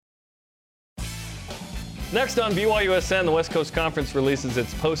Next on BYUSN, the West Coast Conference releases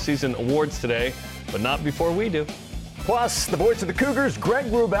its postseason awards today, but not before we do. Plus, the voice of the Cougars, Greg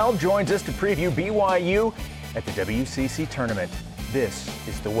Wrubell, joins us to preview BYU at the WCC tournament. This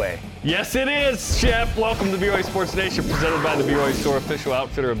is the way. Yes, it is, Shep. Welcome to BYU Sports Nation, presented by the BYU Store, official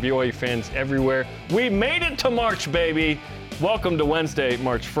outfitter of BYU fans everywhere. We made it to March, baby. Welcome to Wednesday,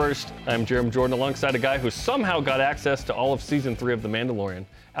 March 1st. I'm Jeremy Jordan, alongside a guy who somehow got access to all of Season 3 of The Mandalorian,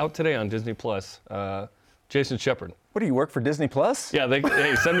 out today on Disney+. Jason Shepard. What, do you work for Disney+? Yeah,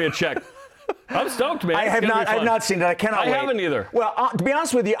 hey, send me a check. I'm stoked, man. I have not seen it. I cannot wait. I haven't either. Well, to be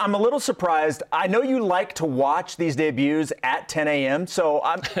honest with you, I'm a little surprised. I know you like to watch these debuts at 10 a.m., so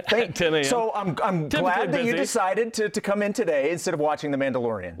I'm at 10 a.m. So I'm glad that you decided to come in today instead of watching The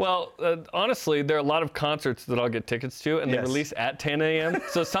Mandalorian. Well, honestly, there are a lot of concerts that I'll get tickets to, and they release at 10 a.m.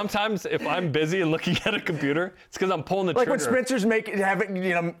 So sometimes if I'm busy and looking at a computer, it's because I'm pulling the trigger. Like when Spencer's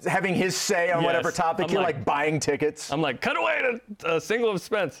having his say on whatever topic, you're like buying tickets. I'm like, cut away to a single of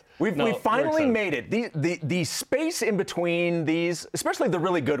Spence. We finally made it. The space in between these, especially the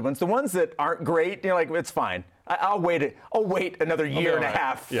really good ones, the ones that aren't great, it's fine. I'll wait another year and a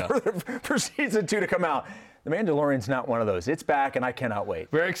half for season 2 to come out. The Mandalorian's not one of those. It's back, and I cannot wait.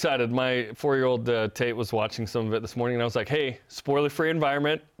 Very excited. My 4-year-old Tate was watching some of it this morning, and I was like, hey, spoiler-free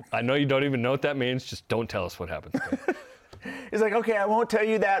environment. I know you don't even know what that means. Just don't tell us what happens. He's like, okay, I won't tell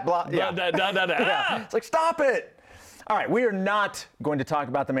you that. Blah. Yeah. It's like, stop it. All right, we are not going to talk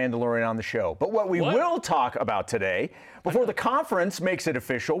about The Mandalorian on the show, but what we will talk about today, before the conference makes it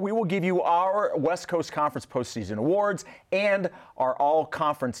official, we will give you our West Coast Conference postseason awards and our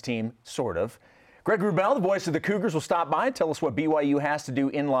all-conference team, sort of. Greg Wrubell, the voice of the Cougars, will stop by and tell us what BYU has to do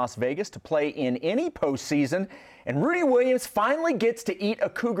in Las Vegas to play in any postseason. And Rudy Williams finally gets to eat a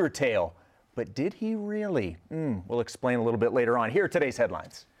Cougar tail. But did he really? We'll explain a little bit later on. Here are today's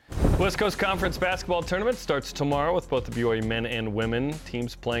headlines. West Coast Conference basketball tournament starts tomorrow with both the BYU men and women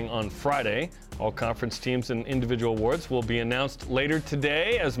teams playing on Friday. All conference teams and individual awards will be announced later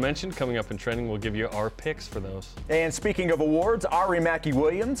today. As mentioned, coming up in trending, we'll give you our picks for those. And speaking of awards, Ari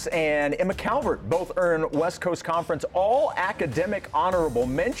Mackey-Williams and Emma Calvert both earn West Coast Conference All-Academic Honorable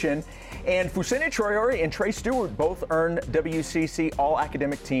Mention. And Fousseyni Traore and Trey Stewart both earn WCC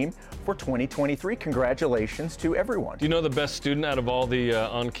All-Academic Team for 2023. Congratulations to everyone. Do you know the best student out of all the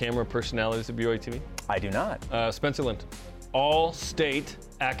on-camera personalities at BYU TV? I do not. Spencer Linton. All-State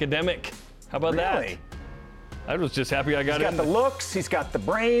Academic. How about that? I was just happy I got it. He's got the looks. He's got the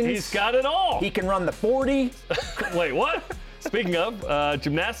brains. He's got it all. He can run the 40. Wait, what? Speaking of,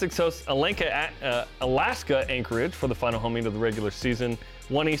 gymnastics hosts Alaska Anchorage for the final home meet of the regular season.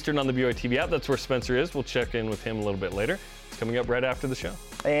 1 Eastern on the BYU TV app. That's where Spencer is. We'll check in with him a little bit later. It's coming up right after the show.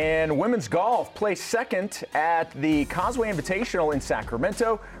 And women's golf placed second at the Causeway Invitational in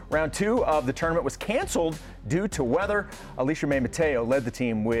Sacramento. Round 2 of the tournament was canceled due to weather. Alicia May Mateo led the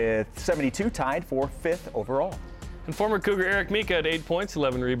team with 72, tied for 5th overall. And former Cougar Eric Mika had 8 points,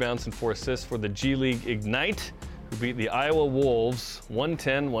 11 rebounds, and 4 assists for the G League Ignite, who beat the Iowa Wolves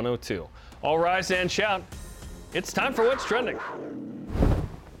 110-102. All rise and shout. It's time for What's Trending.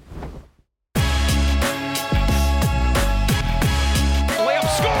 Layup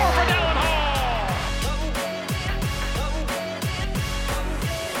score for Dallin Hall!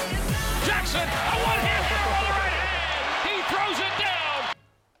 Jackson, a one-hander on the right hand! He throws it down!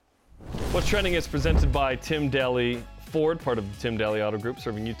 What's Trending is presented by Tim Daly Ford, part of the Tim Daly Auto Group,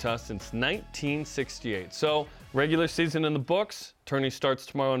 serving Utah since 1968. So, regular season in the books. Tourney starts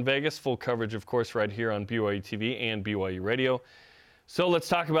tomorrow in Vegas. Full coverage, of course, right here on BYU TV and BYU Radio. So let's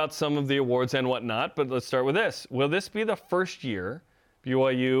talk about some of the awards and whatnot, but let's start with this. Will this be the first year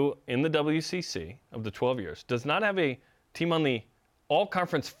BYU in the WCC of the 12 years does not have a team on the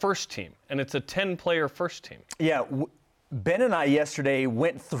all-conference first team, and it's a 10-player first team? Yeah, Ben and I yesterday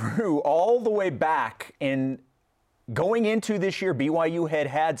went through all the way back, and going into this year, BYU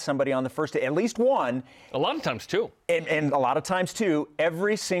had somebody on the first team, at least one. A lot of times, two. And a lot of times, too,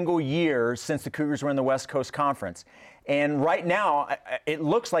 every single year since the Cougars were in the West Coast Conference. And right now, it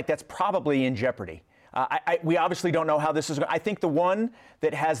looks like that's probably in jeopardy. We obviously don't know how this is going. I think the one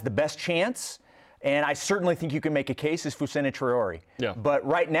that has the best chance, and I certainly think you can make a case, is Fousseyni Traore. Yeah. But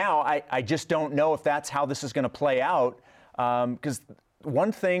right now, I just don't know if that's how this is going to play out. Because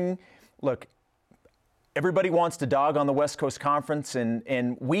one thing, look, everybody wants to dog on the West Coast Conference,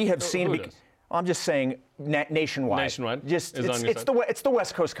 and we have seen. I'm just saying nationwide. Nationwide. Just it's the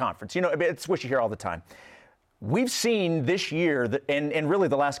West Coast Conference. You know, it's what you hear all the time. We've seen this year, and really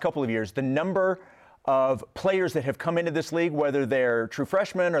the last couple of years, the number of players that have come into this league, whether they're true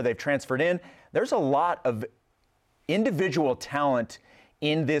freshmen or they've transferred in. There's a lot of individual talent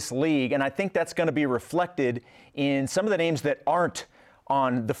in this league, and I think that's going to be reflected in some of the names that aren't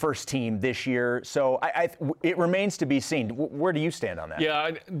on the first team this year. So it remains to be seen. Where do you stand on that?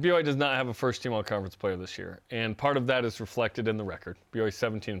 Yeah, BYU does not have a first-team all-conference player this year, and part of that is reflected in the record. BYU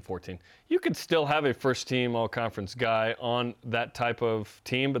 17-14. You could still have a first-team all-conference guy on that type of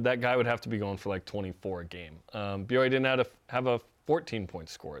team, but that guy would have to be going for like 24 a game. BYU didn't have a 14-point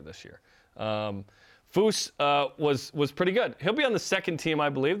scorer this year. Foose was pretty good. He'll be on the second team, I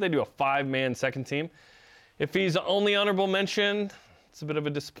believe. They do a 5-man second team. If he's only honorable mention, it's a bit of a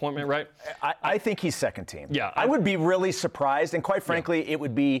disappointment, right? I think he's second team. Yeah. I would be really surprised, and quite frankly, it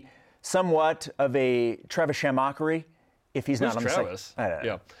would be somewhat of a Travis Shamakary if he's not on Travis? the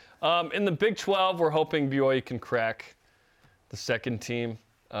second. Yeah. In the Big 12, we're hoping BYU can crack the second team.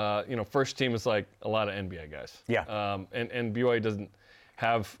 First team is like a lot of NBA guys. Yeah. And BYU doesn't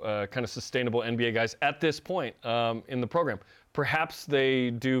have kind of sustainable NBA guys at this point in the program. Perhaps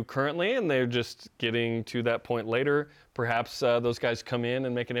they do currently, and they're just getting to that point later. Perhaps those guys come in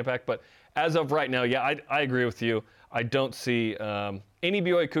and make an impact. But as of right now, yeah, I agree with you. I don't see any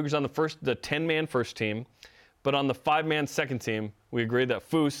BYU Cougars on the 10-man first team. But on the 5-man second team, we agree that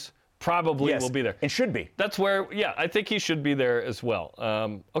Foose probably will be there. And should be. That's where, yeah, I think he should be there as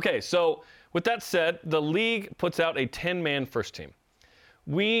well. Okay, so with that said, the league puts out a 10-man first team.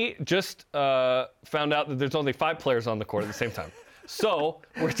 We just found out that there's only 5 players on the court at the same time. So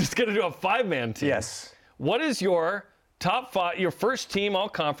we're just going to do a 5-man team. Yes. What is your top 5, your first team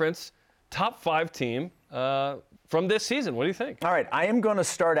all-conference, top 5 team from this season? What do you think? All right, I am going to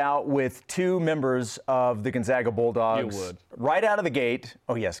start out with 2 members of the Gonzaga Bulldogs. You would. Right out of the gate.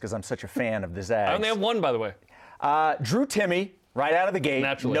 Oh, yes, because I'm such a fan of the Zags. I only have 1, by the way. Drew Timme, right out of the gate.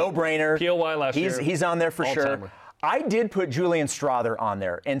 Naturally. No-brainer. POY last year. He's on there for sure. All-timer. I did put Julian Strother on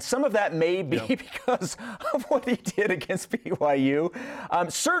there, and some of that may be because of what he did against BYU.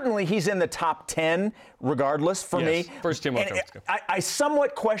 Certainly, he's in the top 10, regardless, for me. First team. I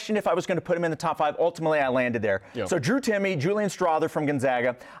somewhat questioned if I was going to put him in the top 5. Ultimately, I landed there. Yep. So Drew Timme, Julian Strother from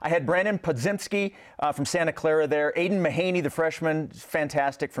Gonzaga. I had Brandon Podziemski from Santa Clara there. Aiden Mahaney, the freshman,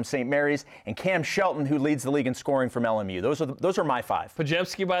 fantastic, from St. Mary's. And Cam Shelton, who leads the league in scoring from LMU. Those are my 5.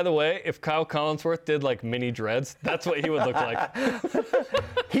 Podziemski, by the way, if Kyle Collinsworth did like mini dreads, that's what he would look like.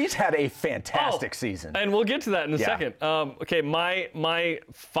 He's had a fantastic season. And we'll get to that in a second. Okay, my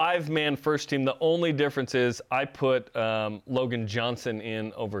 5-man first team, the only difference is I put Logan Johnson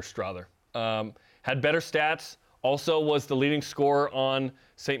in over Strother. Had better stats, also was the leading scorer on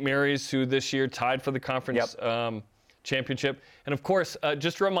St. Mary's, who this year tied for the conference championship. And of course,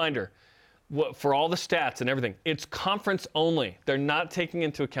 just a reminder, for all the stats and everything, it's conference only. They're not taking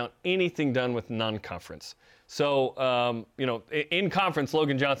into account anything done with non-conference. So, in conference,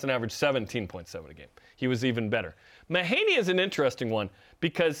 Logan Johnson averaged 17.7 a game. He was even better. Mahaney is an interesting one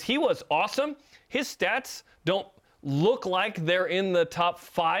because he was awesome. His stats don't look like they're in the top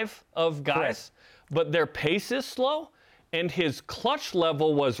 5 of guys, but their pace is slow, and his clutch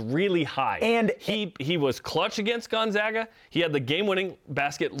level was really high. And he was clutch against Gonzaga. He had the game-winning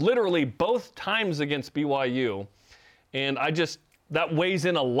basket literally both times against BYU, and that weighs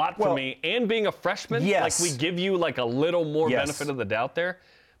in a lot for me. And being a freshman, like we give you like a little more benefit of the doubt there.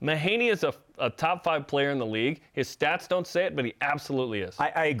 Mahaney is a top 5 player in the league. His stats don't say it, but he absolutely is.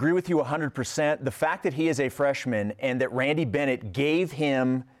 I agree with you 100%. The fact that he is a freshman and that Randy Bennett gave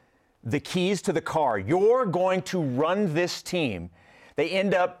him the keys to the car, you're going to run this team. They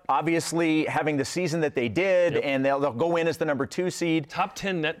end up obviously having the season that they did, and they'll go in as the number 2 seed. Top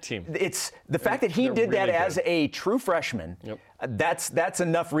 10 net team. It's the fact that he did that as a true freshman. That's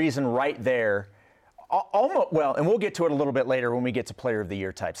enough reason right there. Almost, well, and we'll get to it a little bit later when we get to Player of the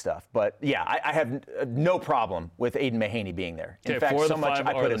Year type stuff. But yeah, I have no problem with Aiden Mahaney being there. In fact, so much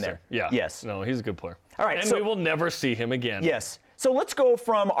I put him there. Yeah. Yes. No, he's a good player. All right. And we will never see him again. Yes. So let's go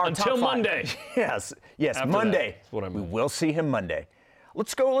from our until top 5. Monday. Yes. After Monday. That's what I mean. We will see him Monday.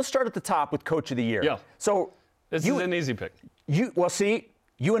 Let's start at the top with Coach of the Year. Yeah. So this is an easy pick. You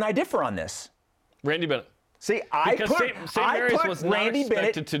and I differ on this. Randy Bennett. See, St. Mary's was not Randy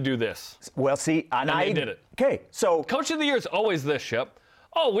expected Bennett to do this. Well, see, and they did it. Okay, so Coach of the Year is always this, Shep.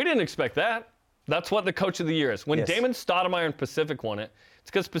 Oh, we didn't expect that. That's what the Coach of the Year is. When Damon Stoudemire and Pacific won it, it's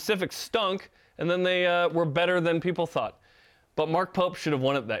because Pacific stunk, and then they were better than people thought. But Mark Pope should have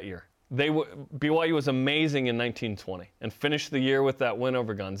won it that year. BYU was amazing in 1920 and finished the year with that win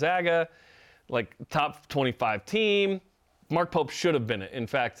over Gonzaga, like top 25 team. Mark Pope should have been it. In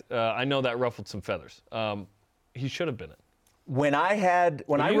fact, I know that ruffled some feathers. He should have been it. When I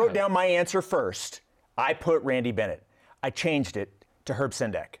wrote down my answer first, I put Randy Bennett. I changed it to Herb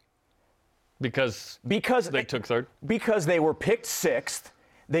Sendek. Because they took third? Because they were picked 6th.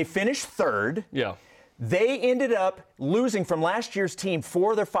 They finished 3rd. Yeah. They ended up losing from last year's team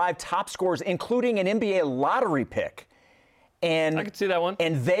 4 of their 5 top scorers, including an NBA lottery pick. And I could see that one.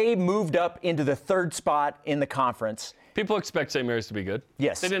 And they moved up into the 3rd spot in the conference. People expect St. Mary's to be good.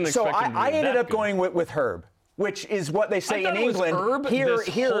 Yes. They didn't expect him to be I ended up good. going with Herb, which is what they say in England. Herb here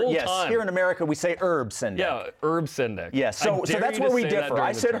time. in America we say Herb Sendek. Yeah, Herb Sendek. Yes. So that's where we differ.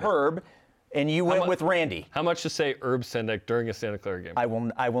 I said Herb, and you went with Randy. How much to say Herb Sendek during a Santa Clara game? I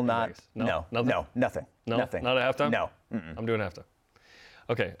will not. No. Nothing. No? Nothing. Not at halftime? No. I'm doing halftime.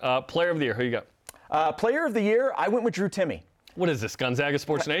 Okay. Player of the year. Who you got? Player of the year. I went with Drew Timme. What is this, Gonzaga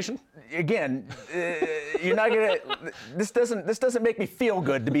Sports Nation? Again, you're not gonna. This doesn't make me feel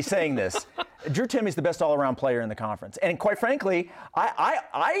good to be saying this. Drew Timme's the best all-around player in the conference, and quite frankly,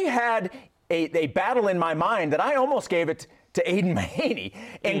 I had a battle in my mind that I almost gave it to Aiden Mahaney,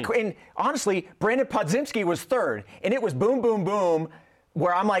 and honestly, Brandon Podziemski was 3rd, and it was boom, boom, boom.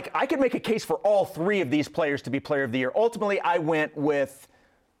 Where I'm like, I could make a case for all 3 of these players to be Player of the Year. Ultimately, I went with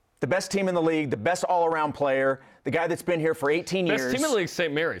the best team in the league, the best all-around player, the guy that's been here for 18 years. Best team in the league,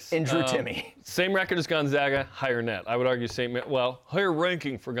 St. Mary's. And Drew Timme. Same record as Gonzaga, higher net. I would argue higher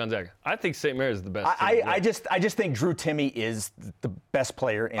ranking for Gonzaga. I think St. Mary's is the best. I just think Drew Timme is the best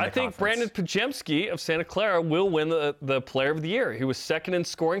player in the conference. I think Brandon Podziemski of Santa Clara will win the Player of the Year. He was 2nd in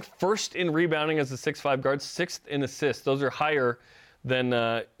scoring, 1st in rebounding as a 6'5" guard, 6th in assists. Those are higher than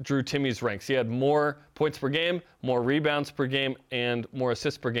Drew Timme's ranks. He had more points per game, more rebounds per game, and more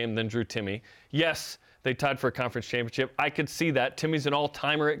assists per game than Drew Timme. Yes, they tied for a conference championship. I could see that. Timme's an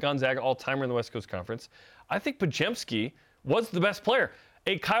all-timer at Gonzaga, all-timer in the West Coast Conference. I think Podziemski was the best player.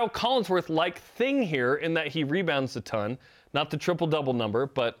 A Kyle Collinsworth-like thing here in that he rebounds a ton. Not the triple-double number,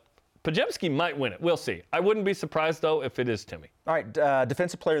 but Podziemski might win it. We'll see. I wouldn't be surprised, though, if it is Timme. All right,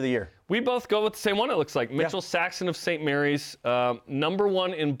 Defensive Player of the Year. We both go with the same one, it looks like. Mitchell Saxon of St. Mary's, number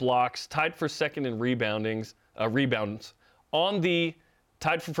 1 in blocks, tied for 2nd in rebounds,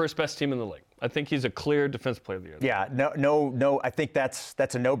 tied for first best team in the league. I think he's a clear Defensive Player of the Year. Yeah, no. I think that's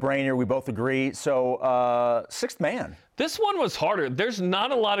a no-brainer. We both agree. So, 6th man. This one was harder. There's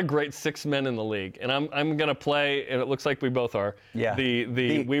not a lot of great 6 men in the league, and I'm gonna play, and it looks like we both are. Yeah.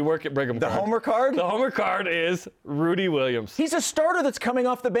 We work at Brigham. The card. Homer card. The Homer card is Rudy Williams. He's a starter that's coming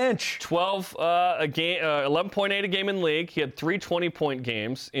off the bench. 12 a game, 11.8 a game in league. He had 3 20-point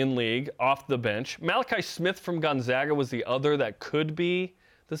games in league off the bench. Malachi Smith from Gonzaga was the other that could be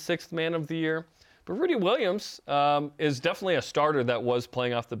the 6th man of the year. But Rudy Williams is definitely a starter that was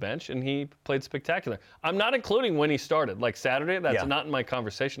playing off the bench, and he played spectacular. I'm not including when he started, like Saturday. That's not in my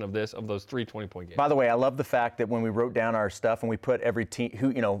conversation of those 3 20-point games. By the way, I love the fact that when we wrote down our stuff and we put every team,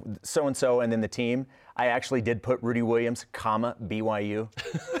 so-and-so and then the team, I actually did put Rudy Williams, BYU.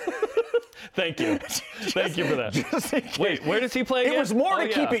 Thank you. Thank you for that. Wait, where does he play again? It was more to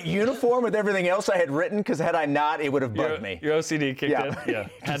keep it uniform with everything else I had written, because had I not, it would have bugged me. Your OCD kicked in? Yeah,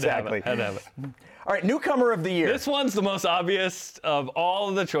 exactly. Had to have it. All right, newcomer of the year. This one's the most obvious of all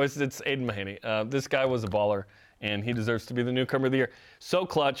of the choices. It's Aiden Mahaney. This guy was a baller, and he deserves to be the newcomer of the year. So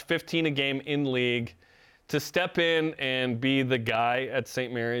clutch, 15 a game in league. To step in and be the guy at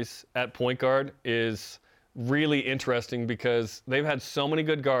St. Mary's at point guard is really interesting, because they've had so many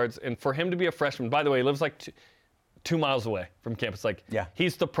good guards, and for him to be a freshman, by the way, he lives like 2 miles away from campus.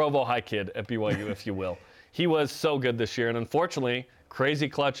 He's the Provo High kid at BYU, if you will. He was so good this year, and unfortunately, crazy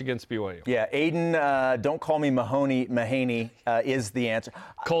clutch against BYU. Yeah, Aiden, don't call me Mahaney is the answer.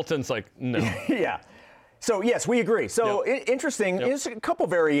 Colton's like, no. Yeah. So, yes, we agree. So, interesting. There's a couple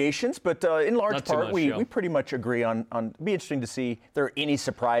variations, but in large part, we pretty much agree on. It'd be interesting to see if there are any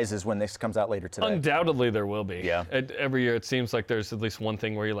surprises when this comes out later today. Undoubtedly, there will be. Yeah. Every year, it seems like there's at least one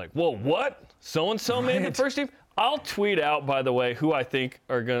thing where you're like, whoa, what? So-and-so made the first team? I'll tweet out, by the way, who I think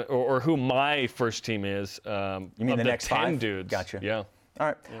are going to, or who my first team is. You mean the next 10 5 dudes. Gotcha. Yeah. All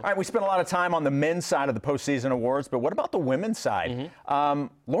right. All right, we spent a lot of time on the men's side of the postseason awards, but what about the women's side?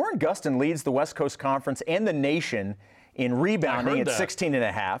 Lauren Gustin leads the West Coast Conference and the nation in rebounding at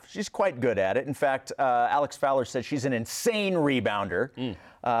 16.5. She's quite good at it. In fact, Alex Fowler said she's an insane rebounder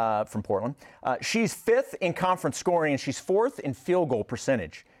from Portland. She's 5th in conference scoring, and she's 4th in field goal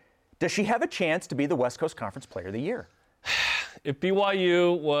percentage. Does she have a chance to be the West Coast Conference Player of the Year? If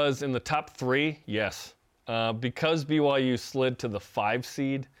BYU was in the top 3, yes. Because BYU slid to the 5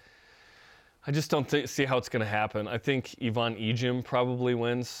 seed, I just don't see how it's going to happen. I think Yvonne Ejim probably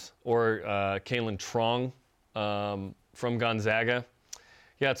wins, or Kaylin Trong from Gonzaga.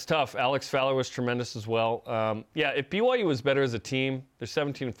 Yeah, it's tough. Alex Fowler was tremendous as well. If BYU was better as a team, they're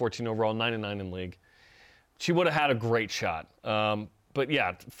 17-14 overall, 9-9 in league. She would have had a great shot. But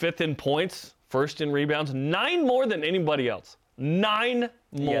yeah, 5th in points, 1st in rebounds, 9 more than anybody else. 9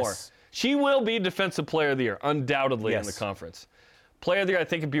 more. Yes. She will be Defensive Player of the Year, undoubtedly, in the conference. Player of the Year, I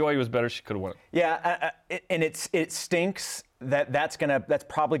think if BYU was better, she could have won it. Yeah, and it stinks that's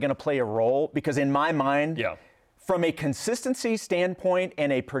probably gonna play a role, because in my mind, from a consistency standpoint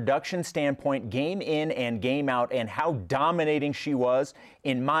and a production standpoint, game in and game out, and how dominating she was,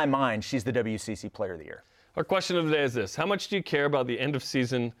 in my mind, she's the WCC Player of the Year. Our question of the day is this: how much do you care about the end of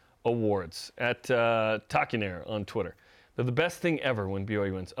season awards? At Takinair on Twitter. They're the best thing ever when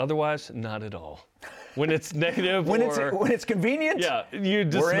BYU wins. Otherwise, not at all. When it's negative when it's convenient, you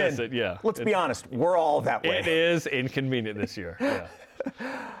dismiss it. Yeah. Let's be honest, we're all that way. It is inconvenient this year. Yeah.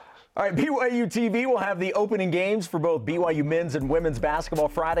 All right, BYU TV will have the opening games for both BYU men's and women's basketball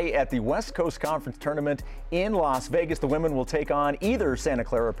Friday at the West Coast Conference Tournament in Las Vegas. The women will take on either Santa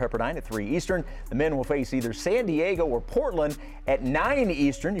Clara or Pepperdine at 3 Eastern. The men will face either San Diego or Portland at 9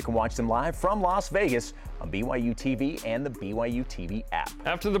 Eastern. You can watch them live from Las Vegas on BYU TV and the BYU TV app.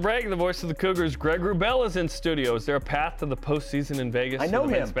 After the break, the voice of the Cougars, Greg Wrubell, is in studio. Is there a path to the postseason in Vegas? I know for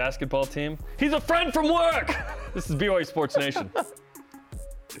the him. men's basketball team. He's a friend from work. This is BYU Sports Nation.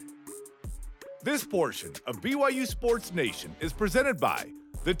 This portion of BYU Sports Nation is presented by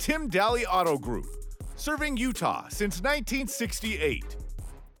the Tim Daly Auto Group, serving Utah since 1968.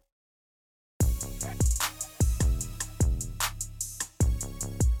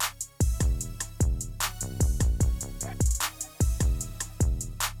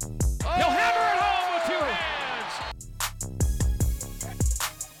 He'll hammer it home with 2 hands.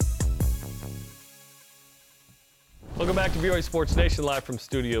 Welcome back to BYU Sports Nation, live from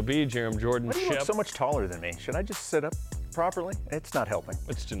Studio B. Jerem Jordan. Why do you look so much taller than me? Should I just sit up properly? It's not helping.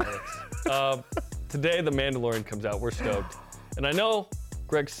 It's genetics. Today, The Mandalorian comes out. We're stoked. And I know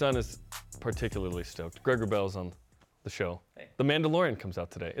Greg's son is particularly stoked. Greg Wrubell's on the show. Hey. The Mandalorian comes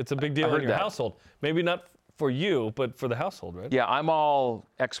out today. It's a big deal in your household. Maybe not for you, but for the household, right? Yeah, I'm all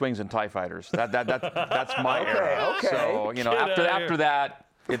X-Wings and TIE fighters. That's my era. Okay. So, after that,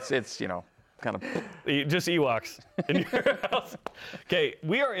 it's kind of just Ewoks in your house. Okay,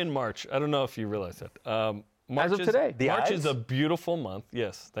 we are in March. I don't know if you realize that. As of today. March is a beautiful month.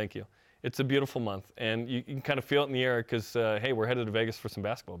 Yes, thank you. It's a beautiful month, and you can kind of feel it in the air because, hey, we're headed to Vegas for some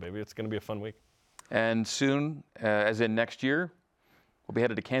basketball, baby. It's going to be a fun week. And soon, as in next year, we'll be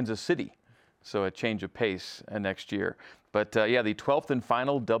headed to Kansas City. So a change of pace next year. But, the 12th and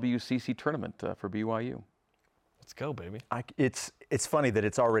final WCC tournament for BYU. Let's go, baby. It's funny that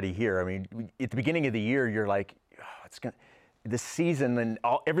it's already here. I mean, at the beginning of the year, you're like, this season and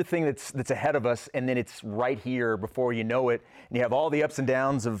everything that's ahead of us, and then it's right here before you know it, and you have all the ups and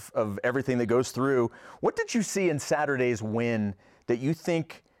downs of everything that goes through. What did you see in Saturday's win that you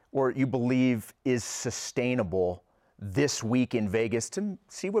think or you believe is sustainable this week in Vegas to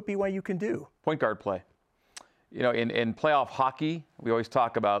see what BYU can do? Point guard play. In playoff hockey, we always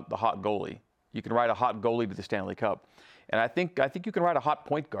talk about the hot goalie. You can ride a hot goalie to the Stanley Cup. And I think you can ride a hot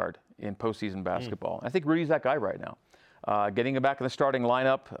point guard in postseason basketball. I think Rudy's that guy right now. Getting him back in the starting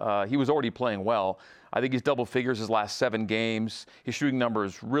lineup, he was already playing well. I think he's double figures his last 7 games. His shooting number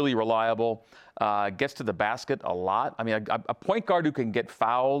is really reliable. Gets to the basket a lot. I mean, a point guard who can get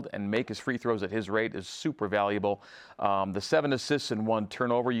fouled and make his free throws at his rate is super valuable. The 7 assists and 1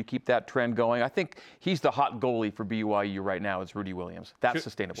 turnover, you keep that trend going. I think he's the hot goalie for BYU right now. It's Rudy Williams. That's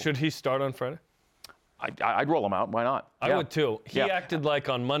sustainable. Should he start on Friday? I'd roll him out. Why not? I would too. He acted like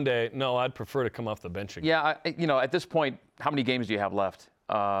on Monday, no, I'd prefer to come off the bench again. Yeah, at this point, how many games do you have left?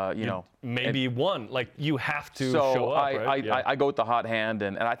 Maybe one. Like, you have to show up, right? I go with the hot hand,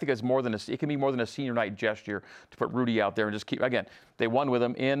 and I think it can be more than a senior night gesture to put Rudy out there and just keep. Again, they won with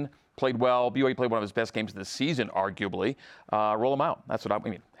him played well. BYU played one of his best games of the season, arguably. Roll him out. That's what I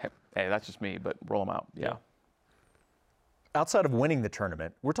mean. Hey, that's just me, but roll him out. Yeah. Outside of winning the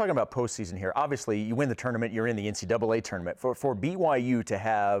tournament, we're talking about postseason here. Obviously, you win the tournament, you're in the NCAA tournament. For BYU to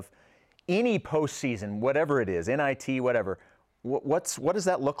have any postseason, whatever it is, NIT, whatever, what does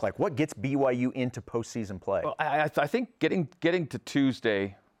that look like? What gets BYU into postseason play? Well, I think getting to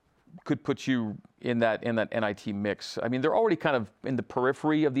Tuesday could put you in that NIT mix. I mean, they're already kind of in the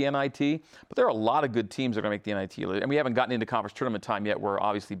periphery of the NIT, but there are a lot of good teams that are going to make the NIT. And we haven't gotten into conference tournament time yet, where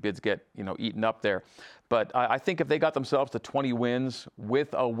obviously bids get eaten up there. But I think if they got themselves to 20 wins with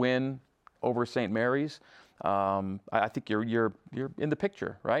a win over St. Mary's, I think you're in the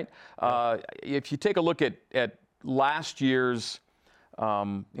picture, right? Yeah. If you take a look at last year's,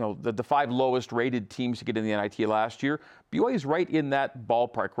 the 5 lowest rated teams to get in the NIT last year, BYU's right in that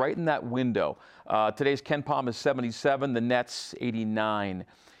ballpark, right in that window. Today's KenPom is 77, the Nets 89.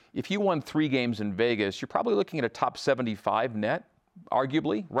 If you won 3 games in Vegas, you're probably looking at a top 75 net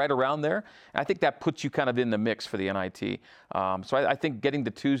arguably, right around there. And I think that puts you kind of in the mix for the NIT. So I think getting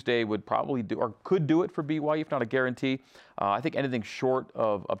to Tuesday would probably do, or could do it for BYU, if not a guarantee. I think anything short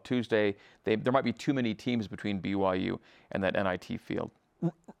of Tuesday, there might be too many teams between BYU and that NIT field.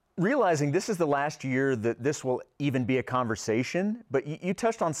 Realizing this is the last year that this will even be a conversation, but you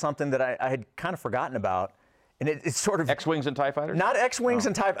touched on something that I had kind of forgotten about, and it's sort of X-Wings and TIE Fighters? Not X-Wings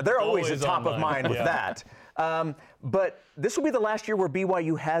and TIE. They're always at top of mind with that. But this will be the last year where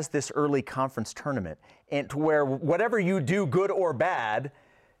BYU has this early conference tournament, and to where whatever you do, good or bad,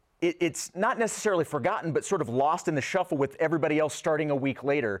 it's not necessarily forgotten, but sort of lost in the shuffle with everybody else starting a week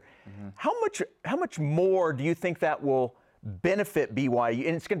later. How much more do you think that will benefit BYU,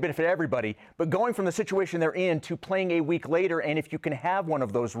 and it's going to benefit everybody, but going from the situation they're in to playing a week later, and if you can have one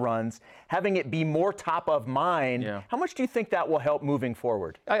of those runs, having it be more top of mind, how much do you think that will help moving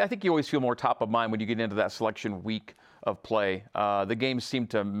forward? I think you always feel more top of mind when you get into that selection week of play. The games seem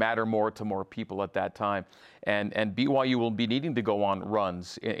to matter more to more people at that time. And BYU will be needing to go on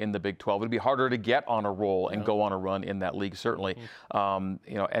runs in the Big 12. It'll be harder to get on a roll and go on a run in that league, certainly. And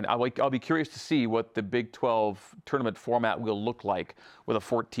I'll be curious to see what the Big 12 tournament format will look like with a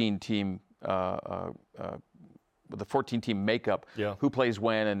 14-team with a 14-team makeup. Who plays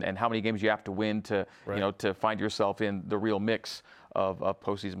when and how many games you have to win to to find yourself in the real mix of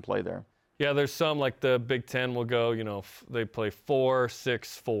postseason play there. Yeah, there's some, like the Big Ten will go, they play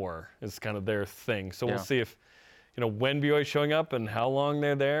 4-6-4 is kind of their thing. So we'll see if, when BYU is showing up and how long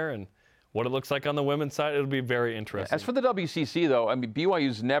they're there and what it looks like on the women's side. It'll be very interesting. As for the WCC, though, I mean,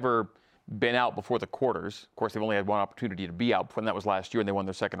 BYU's never been out before the quarters. Of course, they've only had one opportunity to be out, and that was last year, and they won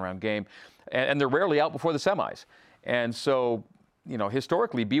their second-round game. And they're rarely out before the semis. And so,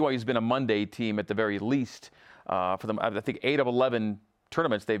 historically, BYU's been a Monday team at the very least for them. I think 8 of 11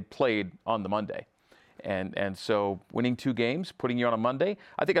 tournaments they've played on the Monday, and so winning 2 games, putting you on a Monday,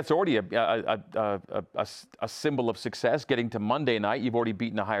 I think that's already a symbol of success. Getting to Monday night, you've already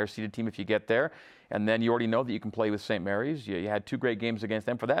beaten a higher seeded team if you get there, and then you already know that you can play with St. Mary's. You had 2 great games against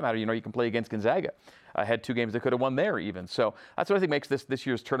them. For that matter, you can play against Gonzaga. Had 2 games they could have won there even. So that's what I think makes this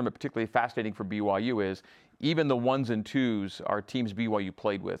year's tournament particularly fascinating for BYU is even the 1s and 2s are teams BYU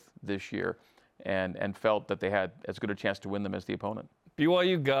played with this year, and felt that they had as good a chance to win them as the opponent.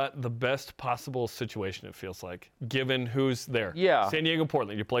 BYU got the best possible situation, it feels like, given who's there. Yeah. San Diego,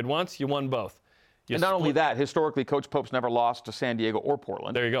 Portland. You played once, you won both. And not only that, historically, Coach Pope's never lost to San Diego or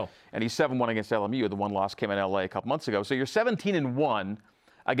Portland. There you go. And he's 7-1 against LMU. The one loss came in LA a couple months ago. So you're 17-1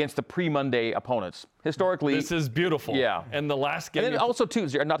 against the pre-Monday opponents. Historically, this is beautiful. Yeah. And the last game. And then also, too,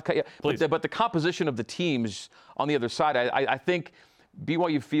 not to cut you, but the composition of the teams on the other side, I think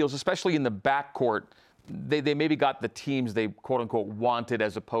BYU feels, especially in the backcourt, they maybe got the teams they quote unquote wanted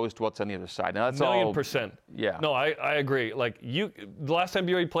as opposed to what's on the other side. Now that's all. 1,000,000%. Yeah. No, I agree. Like the last time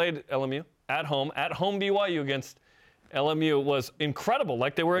BYU played LMU at home BYU against LMU was incredible,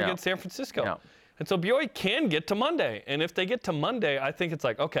 like they were against San Francisco. Yeah. And so BYU can get to Monday, and if they get to Monday, I think it's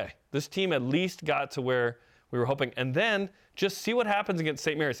like, okay, this team at least got to where we were hoping, and then just see what happens against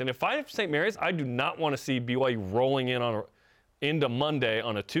St. Mary's. And if I'm St. Mary's, I do not want to see BYU rolling into Monday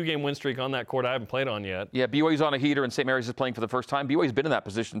on a 2-game win streak on that court I haven't played on yet. Yeah, BYU's on a heater and St. Mary's is playing for the first time. BYU's been in that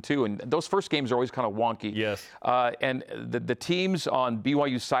position too, and those first games are always kind of wonky. Yes. And the teams on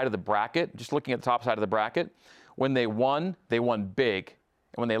BYU's side of the bracket, just looking at the top side of the bracket, when they won big,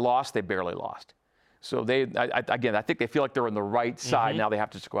 and when they lost, they barely lost. So I think they feel like they're on the right side. Now they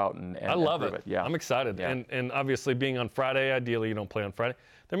have to just go out and I love prove it. Yeah. I'm excited. Yeah. And obviously being on Friday, ideally you don't play on Friday.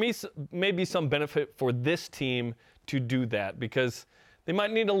 There may be some benefit for this team to do that because they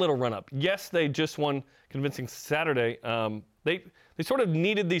might need a little run-up. Yes, they just won convincing Saturday. They sort of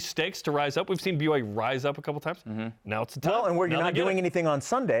needed these stakes to rise up. We've seen BYU rise up a couple times. Now it's the time. Well, and where you're now not doing anything on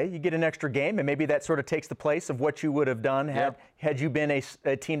Sunday, you get an extra game, and maybe that sort of takes the place of what you would have done had you been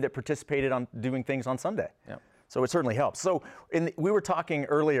a team that participated on doing things on Sunday. Yeah. So it certainly helps. So we were talking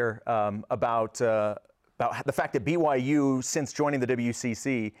earlier about the fact that BYU, since joining the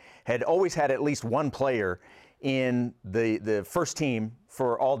WCC, had always had at least one player in the first team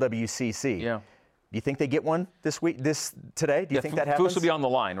for all WCC. Yeah. Do you think they get one today? Do you think that happens? Foose will be on the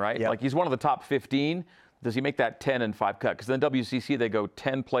line, right? Yep. Like he's one of the top 15. Does he make that 10 and 5 cut? Because then WCC they go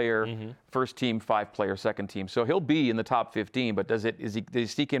 10-player first team, 5-player second team. So he'll be in the top 15. But does he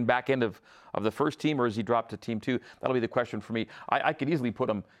sneak in back end of the first team, or is he dropped to team 2? That'll be the question for me. I could easily put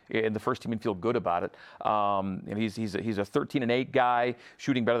him in the first team and feel good about it. And he's a 13-8 guy,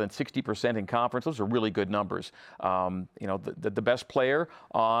 shooting better than 60% in conference. Those are really good numbers. The best player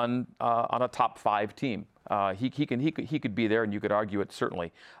on a top 5 team. He could be there, and you could argue it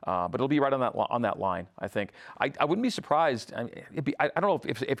certainly. But it'll be right on that line, I think. I wouldn't be surprised. I don't know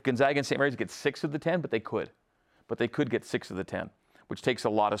if Gonzaga and St. Mary's get 6 of the 10, but they could. But they could get 6 of the 10, which takes a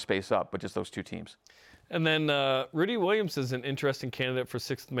lot of space up. But just those 2 teams. And then Rudy Williams is an interesting candidate for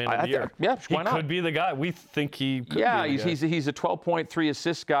 6th man of the year. Yeah, why not? He could be the guy. We think he could be the guy. He's a 12.3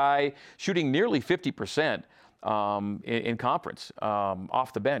 assist guy, shooting nearly 50%. In conference,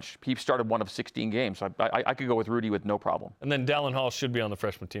 off the bench. He started one of 16 games. So I could go with Rudy with no problem. And then Dallin Hall should be on the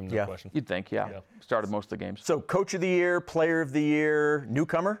freshman team, no question. You'd think, yeah. Started most of the games. So Coach of the Year, Player of the Year,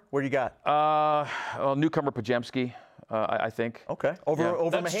 newcomer, what do you got? Newcomer Podziemski, I think. Okay, over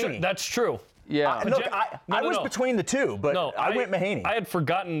Mahaney. That's true. Yeah. Look, I was between the two, but I went Mahaney. I had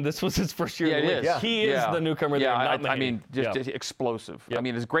forgotten this was his first year in the league. Yeah. He is the newcomer there, not Mahaney. I mean, just explosive. Yep. I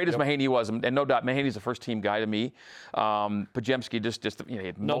mean, as great as Mahaney was, and no doubt Mahaney's a first-team guy to me. Podziemski just he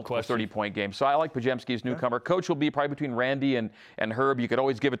had multiple 30-point games. So I like Podziemski's newcomer. Coach will be probably between Randy and Herb. You could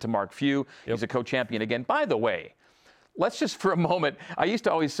always give it to Mark Few. He's a co-champion again. By the way, let's just for a moment, I used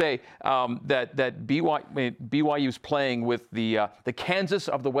to always say that BYU's playing with the Kansas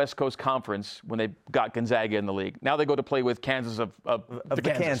of the West Coast Conference when they got Gonzaga in the league. Now they go to play with Kansas of the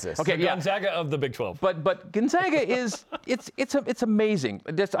Kansas. Okay, Gonzaga of the Big 12. But Gonzaga is it's amazing.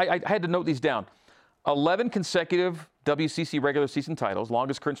 I had to note these down. 11 consecutive WCC regular season titles,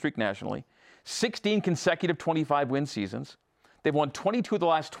 longest current streak nationally. 16 consecutive 25-win seasons. They've won 22 of the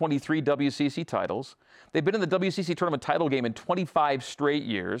last 23 WCC titles. They've been in the WCC tournament title game in 25 straight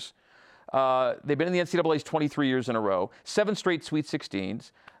years. They've been in the NCAA's 23 years in a row. 7 straight Sweet 16s.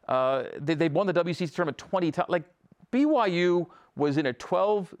 They've won the WCC tournament 20 times. Like, BYU was in a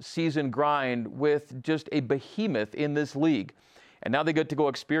 12-season grind with just a behemoth in this league. And now they get to go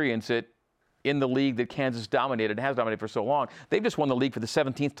experience it in the league that Kansas dominated and has dominated for so long. They've just won the league for the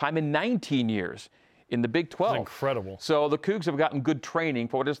 17th time in 19 years. In the Big 12. That's incredible. So the Cougs have gotten good training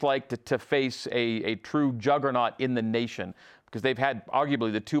for what it's like to face a true juggernaut in the nation, because they've had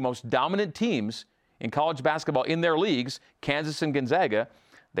arguably the 2 most dominant teams in college basketball in their leagues, Kansas and Gonzaga.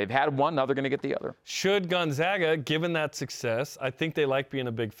 They've had one, now they're going to get the other. Should Gonzaga, given that success, I think they like being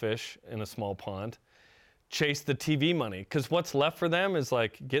a big fish in a small pond, chase the TV money? Because what's left for them is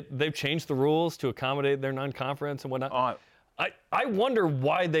they've changed the rules to accommodate their non-conference and whatnot. I wonder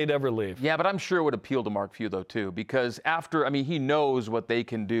why they'd ever leave. Yeah, but I'm sure it would appeal to Mark Few, though, too, because he knows what they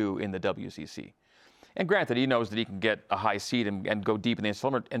can do in the WCC. And granted, he knows that he can get a high seed and go deep in the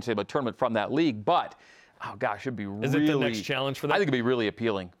NCAA tournament from that league, but, oh, gosh, it'd be Is it the next challenge for them? I think it'd be really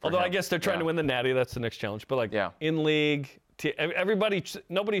appealing. Although I guess they're trying to win the Natty. That's the next challenge. But, in league,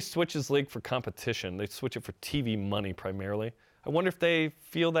 nobody switches league for competition. They switch it for TV money primarily. I wonder if they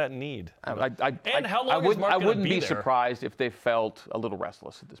feel that need. How long is Mark I wouldn't be there? surprised if they felt a little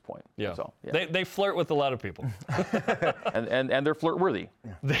restless at this point. Yeah. They flirt with a lot of people. and they're flirt-worthy.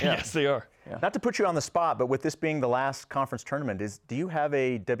 Yes, they are. Yeah. Not to put you on the spot, but with this being the last conference tournament, do you have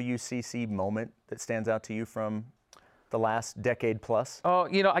a WCC moment that stands out to you from the last decade plus? Oh,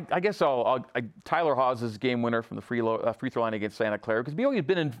 I guess Tyler Haws' game winner from the free throw line against Santa Clara, because BYU has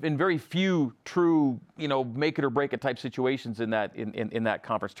been in very few true, make it or break it type situations in that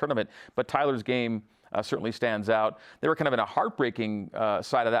conference tournament. But Tyler's game certainly stands out. They were kind of in a heartbreaking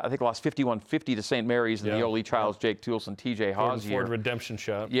side of that. I think they lost 51-50 to St. Mary's in the Ole Childs, Jake Toulson, TJ Haws year. Ford redemption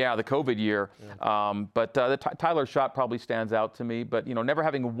shot. Yeah, the COVID year. Yeah. But the Tyler shot probably stands out to me. But, never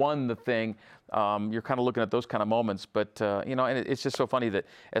having won the thing, you're kind of looking at those kind of moments. But, and it's just so funny that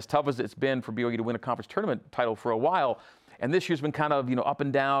as tough as it's been for BYU to win a conference tournament title for a while, and this year's been kind of, up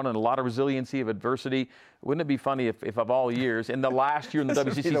and down and a lot of resiliency of adversity. Wouldn't it be funny if of all years, in the last year in the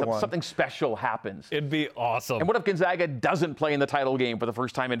WCC, something special happens? It'd be awesome. And what if Gonzaga doesn't play in the title game for the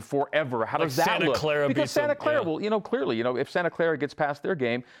first time in forever? How does that look? Santa Clara because Santa Clara will, clearly, if Santa Clara gets past their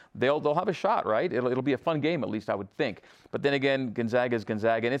game, they'll have a shot, right? It'll be a fun game, at least I would think. But then again, Gonzaga is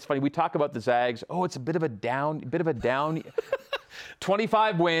Gonzaga. And it's funny, we talk about the Zags. Oh, it's a bit of a down.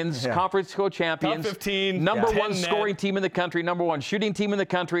 25 wins, conference co-champions, top 15, number one scoring team in the country, number one shooting team in the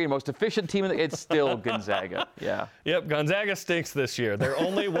country, and most efficient team in the it's still Gonzaga. Yeah. Yep, Gonzaga stinks this year. They're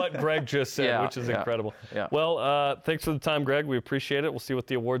only what Greg just said, which is incredible. Yeah. Well, thanks for the time, Greg. We appreciate it. We'll see what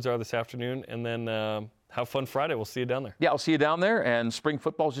the awards are this afternoon, and then have fun Friday. We'll see you down there. Yeah, I'll see you down there, and spring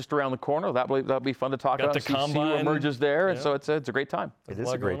football's just around the corner. That'll be fun to talk about. The combine. See who emerges there, and so it's a great time. It is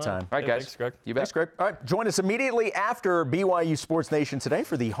a great time. All right, guys. Thanks, Greg. You bet. Thanks, Greg. All right, join us immediately after BYU Sports Nation today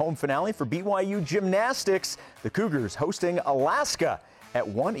for the home finale for BYU Gymnastics. The Cougars hosting Alaska at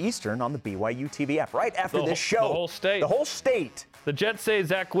 1 Eastern on the BYU TV app. Right after this show. The whole state. The whole state. The Jets say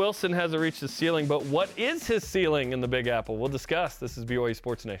Zach Wilson hasn't reached his ceiling, but what is his ceiling in the Big Apple? We'll discuss. This is BYU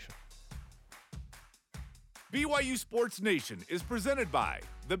Sports Nation. BYU Sports Nation is presented by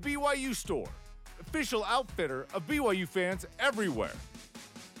The BYU Store, official outfitter of BYU fans everywhere.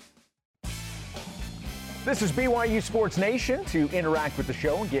 This is BYU Sports Nation. To interact with the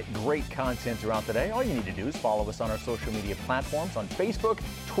show and get great content throughout the day, all you need to do is follow us on our social media platforms on Facebook,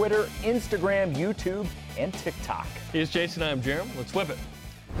 Twitter, Instagram, YouTube, and TikTok. Here's Jason. I'm Jerem. Let's whip it.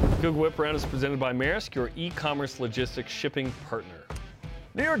 Google Whip Around is presented by Maersk, your e-commerce logistics shipping partner.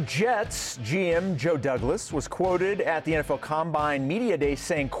 New York Jets GM Joe Douglas was quoted at the NFL Combine Media Day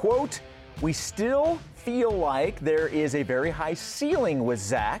saying, quote, "We still feel like there is a very high ceiling with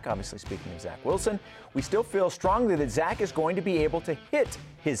Zach," obviously speaking of Zach Wilson. "We still feel strongly that Zach is going to be able to hit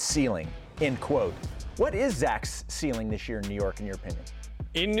his ceiling," end quote. What is Zach's ceiling this year in New York, in your opinion?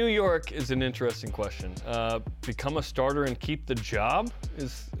 In New York is an interesting question. Become a starter and keep the job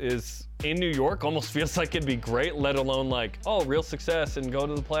is in New York almost feels like it'd be great, let alone like, oh, real success and go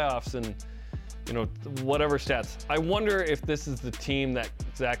to the playoffs and, you know, whatever stats. I wonder if this is the team that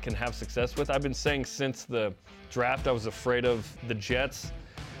Zach can have success with. I've been saying since the draft I was afraid of the Jets.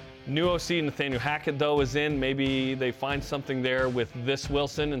 New OC Nathaniel Hackett, though, is in. Maybe they find something there with this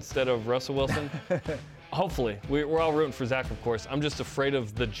Wilson instead of Russell Wilson. Hopefully. We're all rooting for Zach, of course. I'm just afraid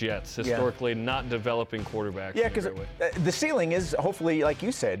of the Jets, historically not developing quarterbacks. Yeah, because the ceiling is hopefully, like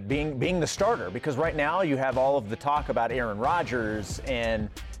you said, being the starter. Because right now you have all of the talk about Aaron Rodgers and,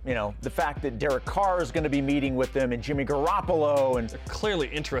 you know, the fact that Derek Carr is going to be meeting with them and Jimmy Garoppolo. And they're clearly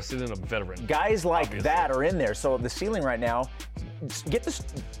interested in a veteran. Guys like that are in there. So the ceiling right now, get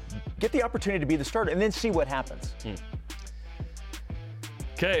the opportunity to be the starter and then see what happens.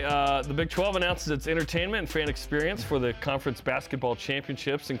 Okay, the Big 12 announces its entertainment and fan experience for the conference basketball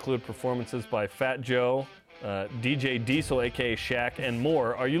championships include performances by Fat Joe, DJ Diesel, a.k.a. Shaq, and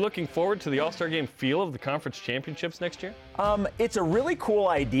more. Are you looking forward to the All-Star Game feel of the conference championships next year? It's a really cool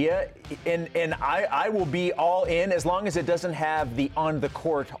idea, and I will be all in as long as it doesn't have the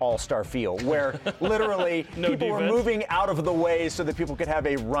on-the-court All-Star feel, where literally people are moving out of the way so that people could have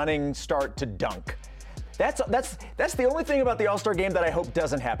a running start to dunk. That's the only thing about the All-Star Game that I hope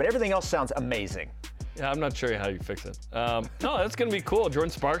doesn't happen. Everything else sounds amazing. Yeah, I'm not sure how you fix it. No, that's going to be cool. Jordan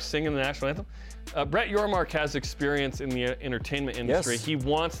Sparks singing the national anthem. Brett Yormark has experience in the entertainment industry. Yes. He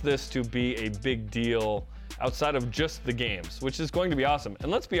wants this to be a big deal outside of just the games, which is going to be awesome. And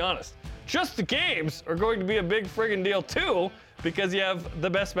let's be honest, just the games are going to be a big friggin' deal too, because you have the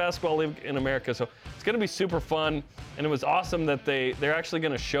best basketball league in America. So it's going to be super fun. And it was awesome that they're actually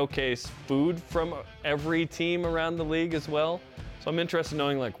going to showcase food from every team around the league as well. So I'm interested in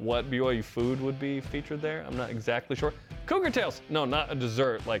knowing like what BYU food would be featured there. I'm not exactly sure. Cougar Tails. No, not a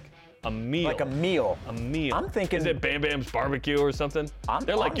dessert, like a meal. Like a meal. A meal. I'm thinking. Is it Bam Bam's barbecue or something?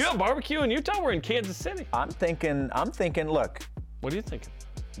 They're like, you have barbecue in Utah? We're in Kansas City. I'm thinking, look. What are you thinking?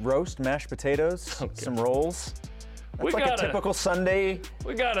 Roast, mashed potatoes, some rolls. That's like a typical Sunday.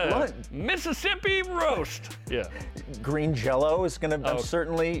 We got a Mississippi roast. Yeah. Green Jello is going to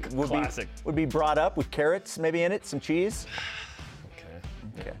certainly would be brought up with carrots maybe in it, some cheese.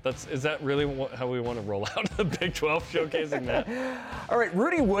 Okay. Is that really how we want to roll out the Big 12, showcasing that? All right,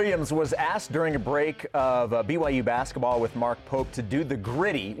 Rudy Williams was asked during a break of BYU basketball with Mark Pope to do the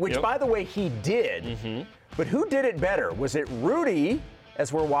gritty, which, by the way, he did. But who did it better? Was it Rudy,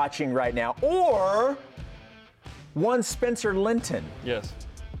 as we're watching right now, or one Spencer Linton? Yes.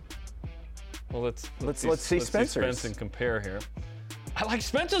 Well, let's see Spencer's. Spence and compare here. I like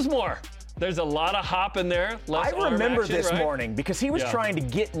Spencer's more. There's a lot of hop in there. I remember this morning because he was trying to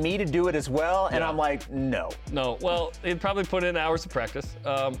get me to do it as well, and I'm like, no. No, well, he'd probably put in hours of practice.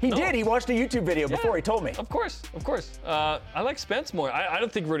 He did. He watched a YouTube video before he told me. Of course. I like Spence more. I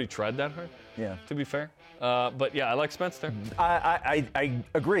don't think Rudy tried that hard, to be fair. But yeah, I like Spence there. I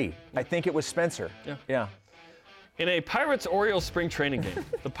agree. I think it was Spencer. Yeah. In a Pirates-Orioles spring training game,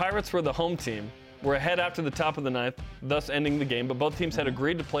 the Pirates were the home team. We're ahead after the top of the ninth, thus ending the game, but both teams had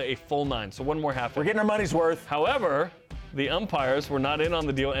agreed to play a full 9, so one more half. We're getting our money's worth. However, the umpires were not in on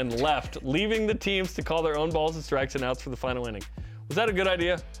the deal and left, leaving the teams to call their own balls and strikes and outs for the final inning. Was that a good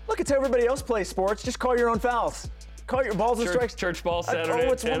idea? Look, it's how everybody else plays sports. Just call your own fouls. Call your balls and strikes. Church ball Saturday.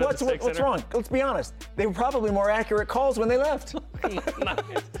 What's wrong? Let's be honest. They were probably more accurate calls when they left.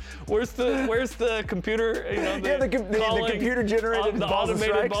 Nice. Where's the computer? The computer generated the balls and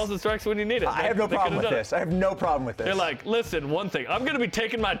automated strikes. Balls and strikes when you need it. I have no problem with this. I have no problem with this. They're like, listen, one thing. I'm going to be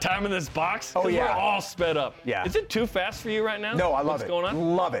taking my time in this box. Oh yeah. We're all sped up. Yeah. Is it too fast for you right now? No, I love it. What's going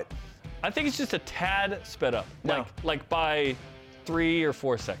on? Love it. I think it's just a tad sped up. No. Like by 3 or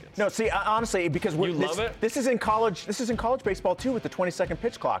 4 seconds. No, see, honestly, because this is in college. This is in college baseball too, with the 20-second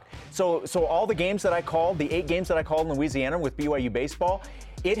pitch clock. So all the games that I called, the 8 games that I called in Louisiana with BYU baseball,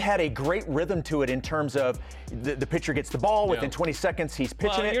 it had a great rhythm to it in terms of the pitcher gets the ball within 20 seconds, he's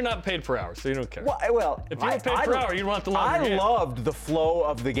pitching it. You're not paid per hour, so you don't care. Well, if you were paid per hour, you'd want the longer game. I loved the flow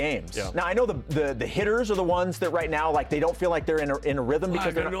of the games. Yeah. Now I know the hitters are the ones that right now they don't feel like they're in a rhythm because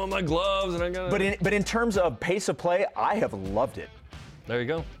I gotta do my gloves and I gotta. But in terms of pace of play, I have loved it. There you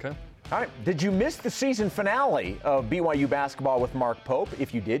go. Okay. All right. Did you miss the season finale of BYU basketball with Mark Pope?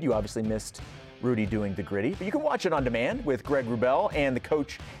 If you did, you obviously missed Rudy doing the gritty. But you can watch it on demand with Greg Wrubell and the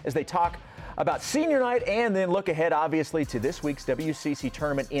coach as they talk about senior night and then look ahead, obviously, to this week's WCC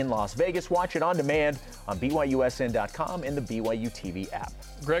tournament in Las Vegas. Watch it on demand on BYUSN.com and the BYU TV app.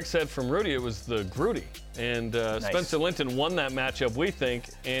 Greg said from Rudy it was the Grudy. And nice. Spencer Linton won that matchup, we think.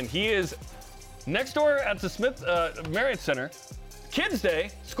 And he is next door at the Smith Marriott Center. Kids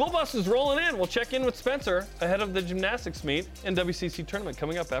Day, school bus is rolling in. We'll check in with Spencer ahead of the gymnastics meet and WCC tournament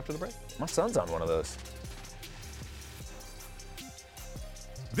coming up after the break. My son's on one of those.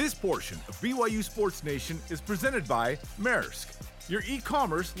 This portion of BYU Sports Nation is presented by Maersk, your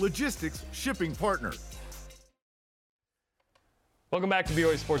e-commerce logistics shipping partner. Welcome back to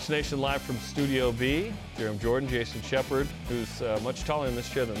BYU Sports Nation live from Studio B. Jeremy Jordan, Jason Shepard, who's much taller in this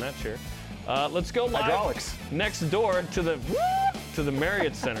chair than that chair. Let's go live next door to the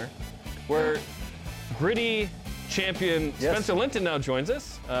Marriott Center, where gritty champion Spencer Linton now joins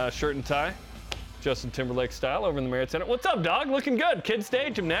us. Shirt and tie, Justin Timberlake style, over in the Marriott Center. What's up, dog? Looking good. Kids Day,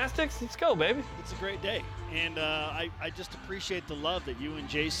 gymnastics. Let's go, baby. It's a great day, and I just appreciate the love that you and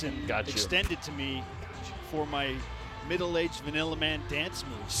Jason extended to me for my middle-aged Vanilla Man dance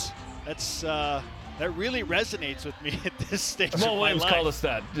moves. That really resonates with me at this stage of my Williams life. called us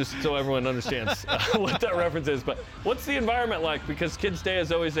that, just so everyone understands what that reference is. But what's the environment like? Because Kids Day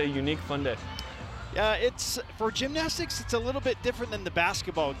is always a unique, fun day. Yeah, it's for gymnastics, it's a little bit different than the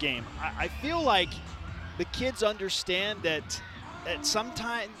basketball game. I feel like the kids understand that at some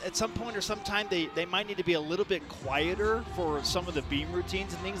point or sometime, they might need to be a little bit quieter for some of the beam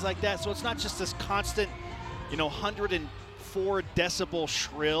routines and things like that. So it's not just this constant, 104 decibel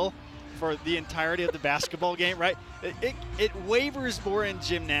shrill for the entirety of the basketball game, right? It wavers more in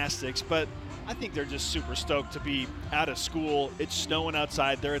gymnastics, but I think they're just super stoked to be out of school. It's snowing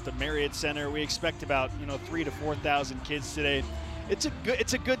outside. They're at the Marriott Center. We expect about 3,000 to 4,000 kids today. It's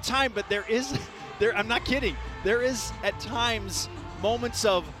a good time, but I'm not kidding. There is at times moments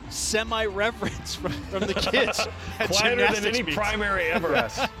of semi-reverence from the kids. Quieter than any primary ever.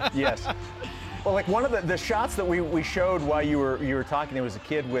 Yes. Well, like one of the shots that we showed while you were talking, there was a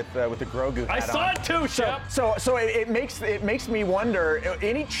kid with the Grogu hat I saw on. it too, Shep. So it makes me wonder,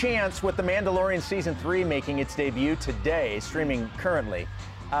 any chance with The Mandalorian Season 3 making its debut today, streaming currently,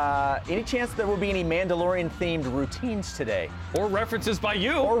 any chance there will be any Mandalorian-themed routines today? Or references by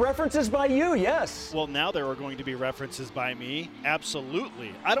you. Yes. Well, now there are going to be references by me.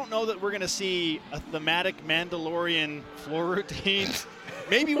 Absolutely. I don't know that we're going to see a thematic Mandalorian floor routine.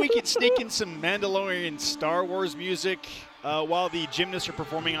 Maybe we could sneak in some Mandalorian Star Wars music while the gymnasts are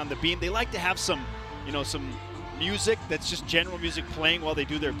performing on the beam. They like to have some music that's just general music playing while they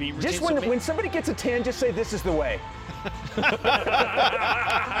do their beam routine. Just when somebody gets a 10, just say, "This is the way."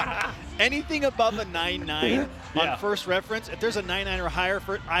 Anything above a 9.9 on first reference, if there's a 9.9 or higher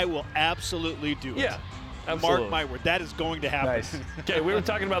for it, I will absolutely do it. Yeah. Absolutely. Mark my word, that is going to happen. Nice. Okay, we were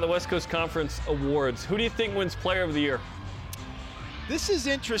talking about the West Coast Conference Awards. Who do you think wins Player of the Year? This is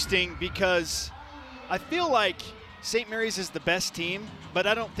interesting because I feel like St. Mary's is the best team, but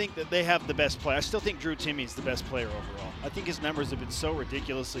I don't think that they have the best player. I still think Drew Timme is the best player overall. I think his numbers have been so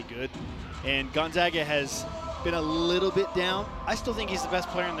ridiculously good, and Gonzaga has been a little bit down. I still think he's the best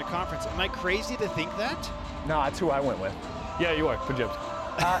player in the conference. Am I crazy to think that? No, that's who I went with. Yeah, you are. Good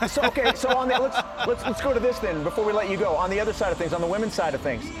job. So on the, let's go to this then before we let you go. On the other side of things, on the women's side of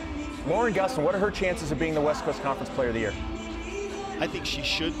things, Lauren Gustin, what are her chances of being the West Coast Conference Player of the Year? I think she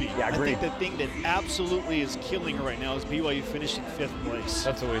should be. Yeah, agreed. I think the thing that absolutely is killing her right now is BYU finishing 5th place.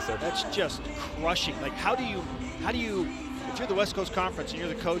 That's what we said. That's just crushing. Like, how do you, if you're the West Coast Conference and you're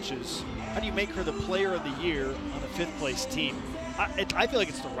the coaches, how do you make her the Player of the Year on a 5th place team? I feel like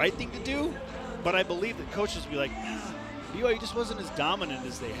it's the right thing to do, but I believe that coaches will be like, BYU just wasn't as dominant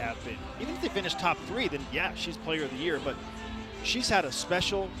as they have been. Even if they finish top 3, then yeah, she's Player of the Year, but she's had a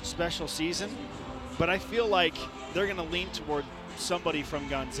special season. But I feel like they're going to lean toward somebody from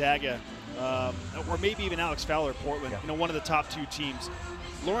Gonzaga, or maybe even Alex Fowler at Portland, one of the top 2 teams.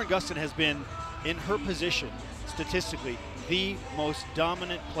 Lauren Gustin has been, in her position, statistically, the most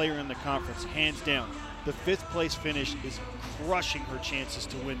dominant player in the conference, hands down. The 5th place finish is crushing her chances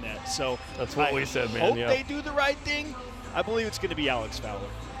to win that. So that's what we said, man. I hope they do the right thing. I believe it's going to be Alex Fowler.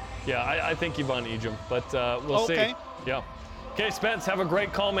 Yeah, I think Yvonne Ejim, but we'll see. Yeah. Okay, Spence, have a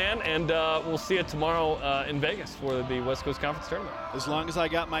great call, man, and we'll see you tomorrow in Vegas for the West Coast Conference Tournament. As long as I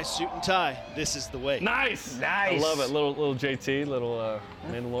got my suit and tie, this is the way. Nice! Nice. I love it. Little JT, little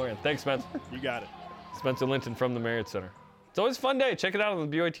Mandalorian. Thanks, Spence. You got it. Spencer Linton from the Marriott Center. It's always a fun day. Check it out on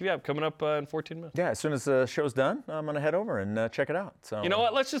the BYU TV app coming up in 14 minutes. Yeah, as soon as the show's done, I'm going to head over and check it out. So you know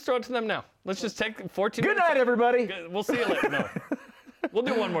what? Let's just throw it to them now. Let's just take 14 minutes. Good night, everybody. We'll see you later. No. We'll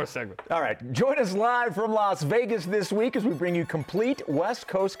do one more segment. All right, join us live from Las Vegas this week as we bring you complete West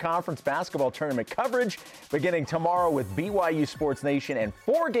Coast Conference basketball tournament coverage beginning tomorrow with BYU Sports Nation and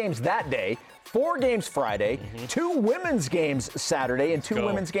 4 games that day, 4 games Friday, 2 women's games Saturday, and 2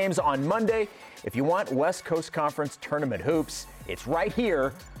 women's games on Monday. If you want West Coast Conference tournament hoops, it's right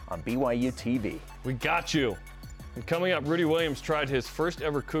here on BYU TV. We got you. And coming up, Rudy Williams tried his first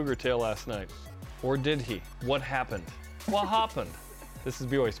ever cougar tail last night. Or did he? What happened? What happened? This is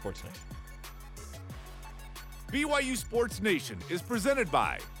BYU Sports Nation. BYU Sports Nation is presented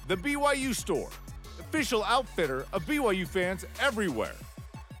by The BYU Store, official outfitter of BYU fans everywhere.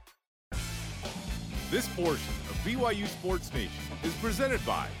 This portion of BYU Sports Nation is presented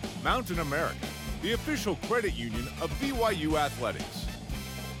by Mountain America, the official credit union of BYU Athletics.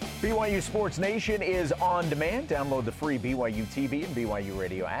 BYU Sports Nation is on demand. Download the free BYU TV and BYU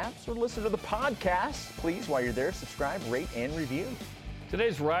Radio apps or listen to the podcast. Please, while you're there, subscribe, rate, and review.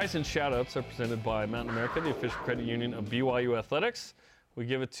 Today's Rise and Shoutouts are presented by Mountain America, the official credit union of BYU Athletics. We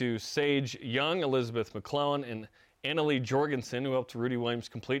give it to Sage Young, Elizabeth McClellan, and Annalie Jorgensen, who helped Rudy Williams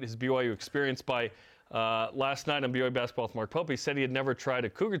complete his BYU experience by last night on BYU Basketball with Mark Pope. He said he had never tried a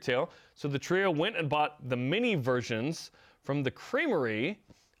cougar tail, so the trio went and bought the mini versions from the Creamery,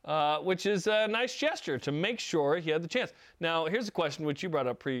 which is a nice gesture to make sure he had the chance. Now, here's a question which you brought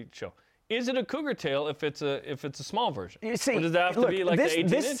up pre-show. Is it a cougar tail if it's a small version? You see, or does that have to be like the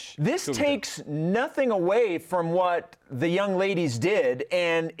 18-inch? This takes nothing away from what the young ladies did,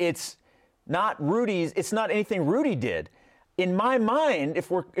 and it's not Rudy's. It's not anything Rudy did. In my mind,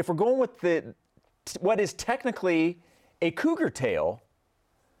 if we're going with what is technically a cougar tail,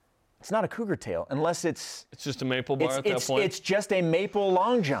 it's not a cougar tail unless it's just a maple bar at that point. It's just a maple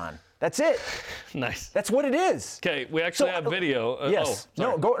long john. That's it. Nice. That's what it is. Okay, we actually have video. Yes.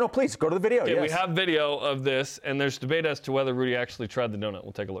 Please go to the video. Okay, yes. we have video of this, and there's debate as to whether Rudy actually tried the donut.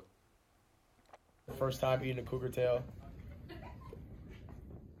 We'll take a look. First time eating a cougar tail.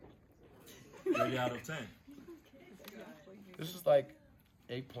 3 out of 10. This is like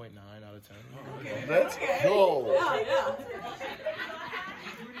 8.9 out of 10. Let's go.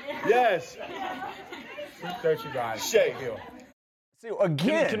 Yes. Thank you guys. Shake. Thank you. So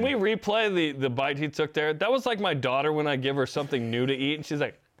again, can we replay the bite he took there? That was like my daughter when I give her something new to eat, and she's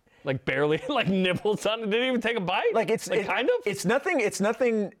like barely like nibbles on it. Didn't even take a bite. Kind of. It's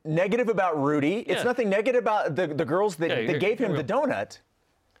nothing negative about Rudy. It's nothing negative about the girls that gave him the donut.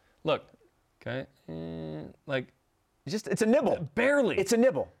 Look. Okay. It's a nibble. Barely. It's a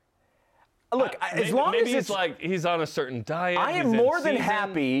nibble. Look, as long maybe as it's like he's on a certain diet. I am more than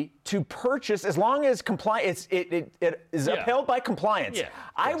happy to purchase as long as compliance it is upheld by compliance. Yeah,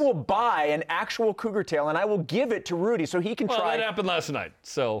 I will buy an actual cougar tail and I will give it to Rudy so he can try. Well, that happened last night.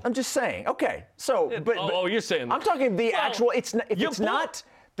 So I'm just saying. Okay. So, but you're saying I'm talking the actual. It's not, if it's not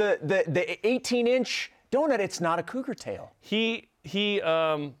the 18-inch donut, it's not a cougar tail. He isn't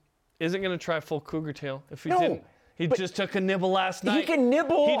going to try full cougar tail if he didn't. He just took a nibble last night. He can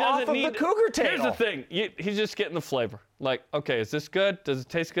nibble off of the cougar tail. Here's the thing. He's just getting the flavor. Like, okay, is this good? Does it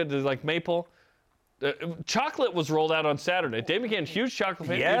taste good? Does it like maple? Chocolate was rolled out on Saturday. Dave McCann, huge chocolate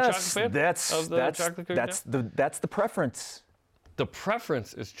fan. Yes, that's the preference. The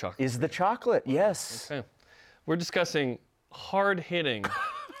preference is chocolate. Is the chocolate, yes. Okay. We're discussing hard-hitting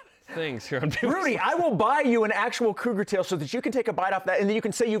things here on BYU. Rudy, I will buy you an actual cougar tail so that you can take a bite off that and then you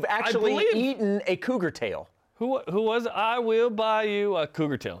can say you've actually eaten a cougar tail. Who was it? I will buy you a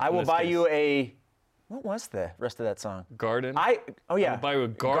cougar tail. I will buy you a, what was the rest of that song? Garden. I will buy you a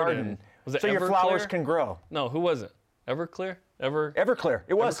garden. Was it so your flowers can grow. No, who was it? Everclear? Everclear.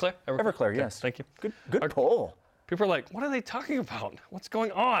 It was. Everclear, okay, yes. Thank you. Good pull. People are like, what are they talking about? What's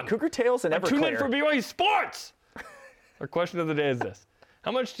going on? Cougar tails and Everclear. Tune in for BYU Sports. Our question of the day is this.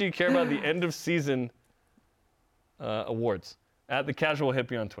 How much do you care about the end of season awards? At the Casual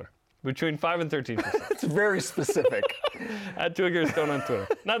Hippie on Twitter. Between 5 and 13%. It's very specific. At Twigger Stone on Twitter.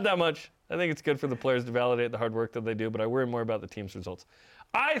 Not that much. I think it's good for the players to validate the hard work that they do, but I worry more about the team's results.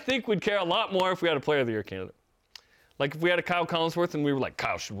 I think we'd care a lot more if we had a Player of the Year candidate. Like if we had a Kyle Collinsworth and we were like,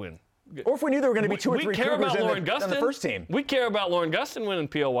 Kyle should win. Or if we knew there were going to be 2 or 3 Cougars on the first team. We care about Lauren Gustin winning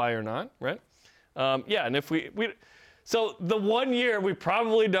POY or not, right? And if we so the one year we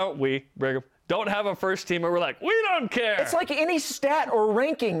probably don't don't have a first teamer, we're like, we don't care. It's like any stat or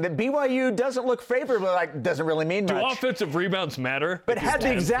ranking that BYU doesn't look favorably, like, doesn't really mean much. Do offensive rebounds matter? But had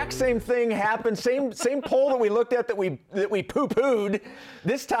the exact same thing happen, same poll that we looked at that we poo-pooed,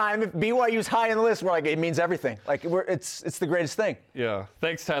 this time if BYU's high on the list, we're like, it means everything. Like, it's the greatest thing. Yeah.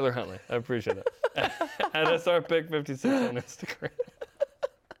 Thanks, Tyler Huntley. I appreciate it. At SRPick56 on Instagram.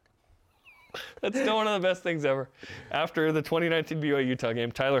 That's still one of the best things ever. After the 2019 BYU-Utah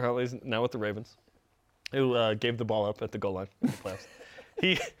game, Tyler Huntley's now with the Ravens, who gave the ball up at the goal line in the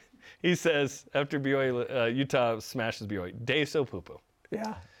playoffs. He says, after BYU, Utah smashes BYU, "Day so poo-poo."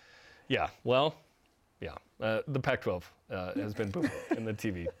 Yeah. Yeah, well, yeah. The Pac-12 has been poo-poo in the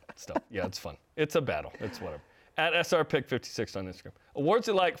TV stuff. Yeah, it's fun. It's a battle. It's whatever. At SRPick56 on Instagram. Awards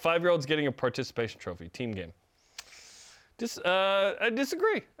are like 5-year-olds getting a participation trophy, team game. I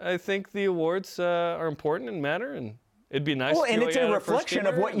disagree. I think the awards are important and matter, and it'd be nice. Well, and it's a reflection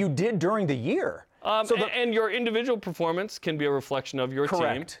of what you did during the year. And your individual performance can be a reflection of your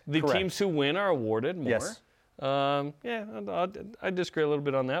team. The teams who win are awarded more. Yes. I disagree a little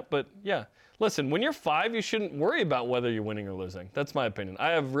bit on that, but yeah. Listen, when you're 5, you shouldn't worry about whether you're winning or losing. That's my opinion.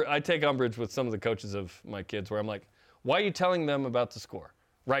 I take umbrage with some of the coaches of my kids where I'm like, why are you telling them about the score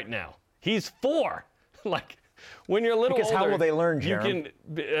right now? He's 4. Like, when you're a little because older, how will they learn, Jerome?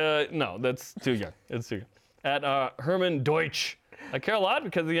 No, that's too young. It's too young. At Herman Deutsch, I care a lot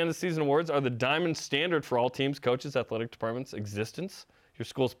because the end of season awards are the diamond standard for all teams, coaches, athletic departments' existence. Your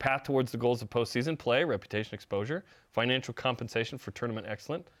school's path towards the goals of postseason play, reputation, exposure, financial compensation for tournament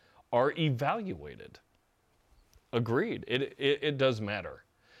excellence are evaluated. Agreed. It does matter.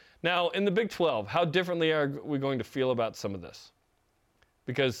 Now, in the Big 12, how differently are we going to feel about some of this?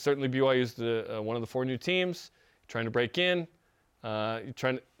 Because certainly BYU is one of the 4 new teams trying to break in.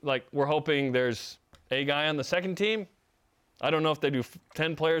 We're hoping there's a guy on the second team. I don't know if they do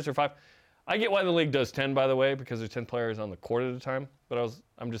 10 players or 5. I get why the league does 10, by the way, because there's 10 players on the court at a time. But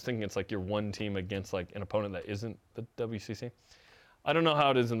I'm just thinking it's like you're one team against like an opponent that isn't the WCC. I don't know how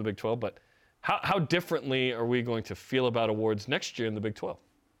it is in the Big 12, but how differently are we going to feel about awards next year in the Big 12?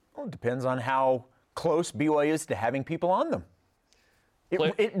 Well, it depends on how close BYU is to having people on them.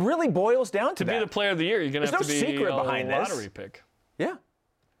 It really boils down to that. To be the player of the year, you're going to have to be a lottery pick. Yeah.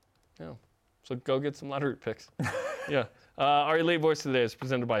 Yeah. So go get some lottery picks. Yeah. Our elite voice today is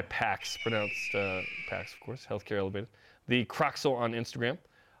presented by PAX, pronounced PAX, of course, Healthcare Elevated. The Croxel on Instagram.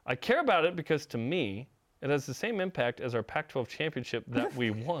 I care about it because, to me, it has the same impact as our Pac-12 championship that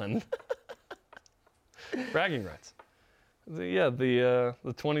we won. Bragging rights. The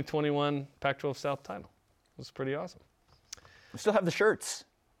 2021 Pac-12 South title was pretty awesome. We still have the shirts.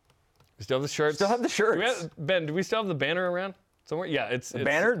 We still have the shirts. Still have the shirts. Ben, do we still have the banner around somewhere? Yeah, the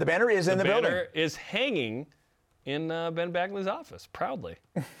banner. The banner is in the building. The banner is hanging in Ben Bagley's office, proudly.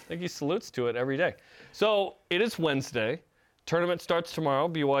 I think he salutes to it every day. So it is Wednesday. Tournament starts tomorrow.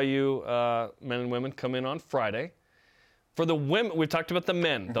 BYU men and women come in on Friday. For the women, we've talked about the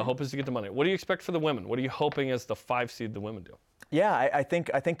men. The hope is to get the money. What do you expect for the women? What are you hoping as the 5 seed the women do? Yeah, I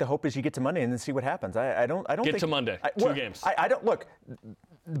think the hope is you get to Monday and then see what happens. I don't get to Monday. 2 games. I don't look.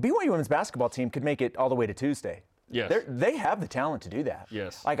 The BYU women's basketball team could make it all the way to Tuesday. Yes. They have the talent to do that.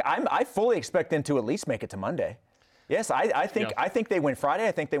 Yes. Like I fully expect them to at least make it to Monday. Yes, I think they win Friday.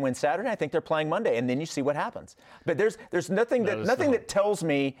 I think they win Saturday. I think they're playing Monday, and then you see what happens. But there's nothing that tells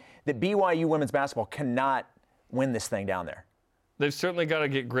me that BYU women's basketball cannot win this thing down there. They've certainly got to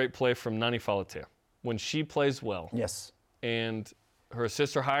get great play from Nani Falatea. When she plays well. Yes. And her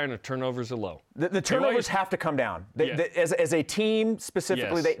assists are higher and her turnovers are low. The turnovers have to come down. As a team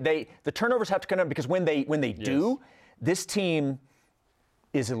specifically, yes. The turnovers have to come down because when they do, this team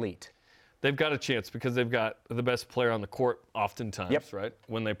is elite. They've got a chance because they've got the best player on the court oftentimes, right,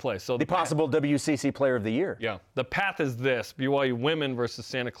 when they play. So the possible WCC Player of the Year. Yeah. The path is this: BYU women versus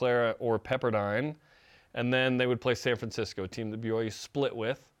Santa Clara or Pepperdine. And then they would play San Francisco, a team that BYU split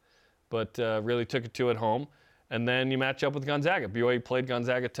with, but really took it to at home. And then you match up with Gonzaga. BYU played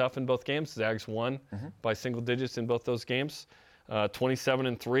Gonzaga tough in both games. Zags won by single digits in both those games,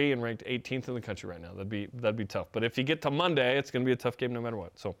 27-3 and ranked 18th in the country right now. That'd be tough. But if you get to Monday, it's going to be a tough game no matter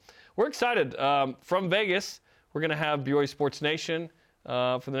what. So we're excited. From Vegas, we're going to have BYU Sports Nation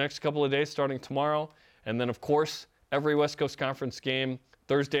for the next couple of days, starting tomorrow. And then, of course, every West Coast Conference game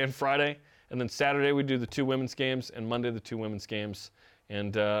Thursday and Friday. And then Saturday we do the 2 women's games, and Monday the 2 women's games.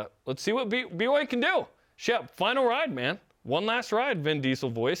 And let's see what BYU can do. Shep, final ride, man. One last ride, Vin Diesel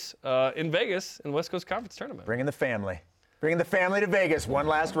voice, in Vegas in the West Coast Conference Tournament. Bringing the family. Bringing the family to Vegas, one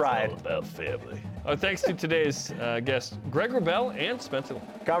last ride. All about family. Thanks to today's guests, Greg Wrubell and Spencer.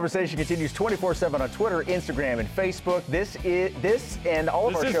 Conversation continues 24/7 on Twitter, Instagram, and Facebook. This and all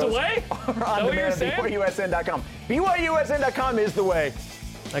of our shows the way? are on demand at BYUSN.com. BYUSN.com is the way.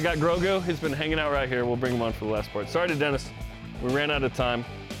 I got Grogu. He's been hanging out right here. We'll bring him on for the last part. Sorry to Dennis. We ran out of time.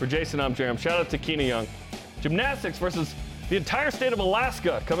 For Jason, I'm Jerem. Shout out to Keena Young. Gymnastics versus the entire state of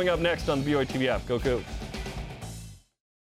Alaska coming up next on the BYU TV app. Go Cougs.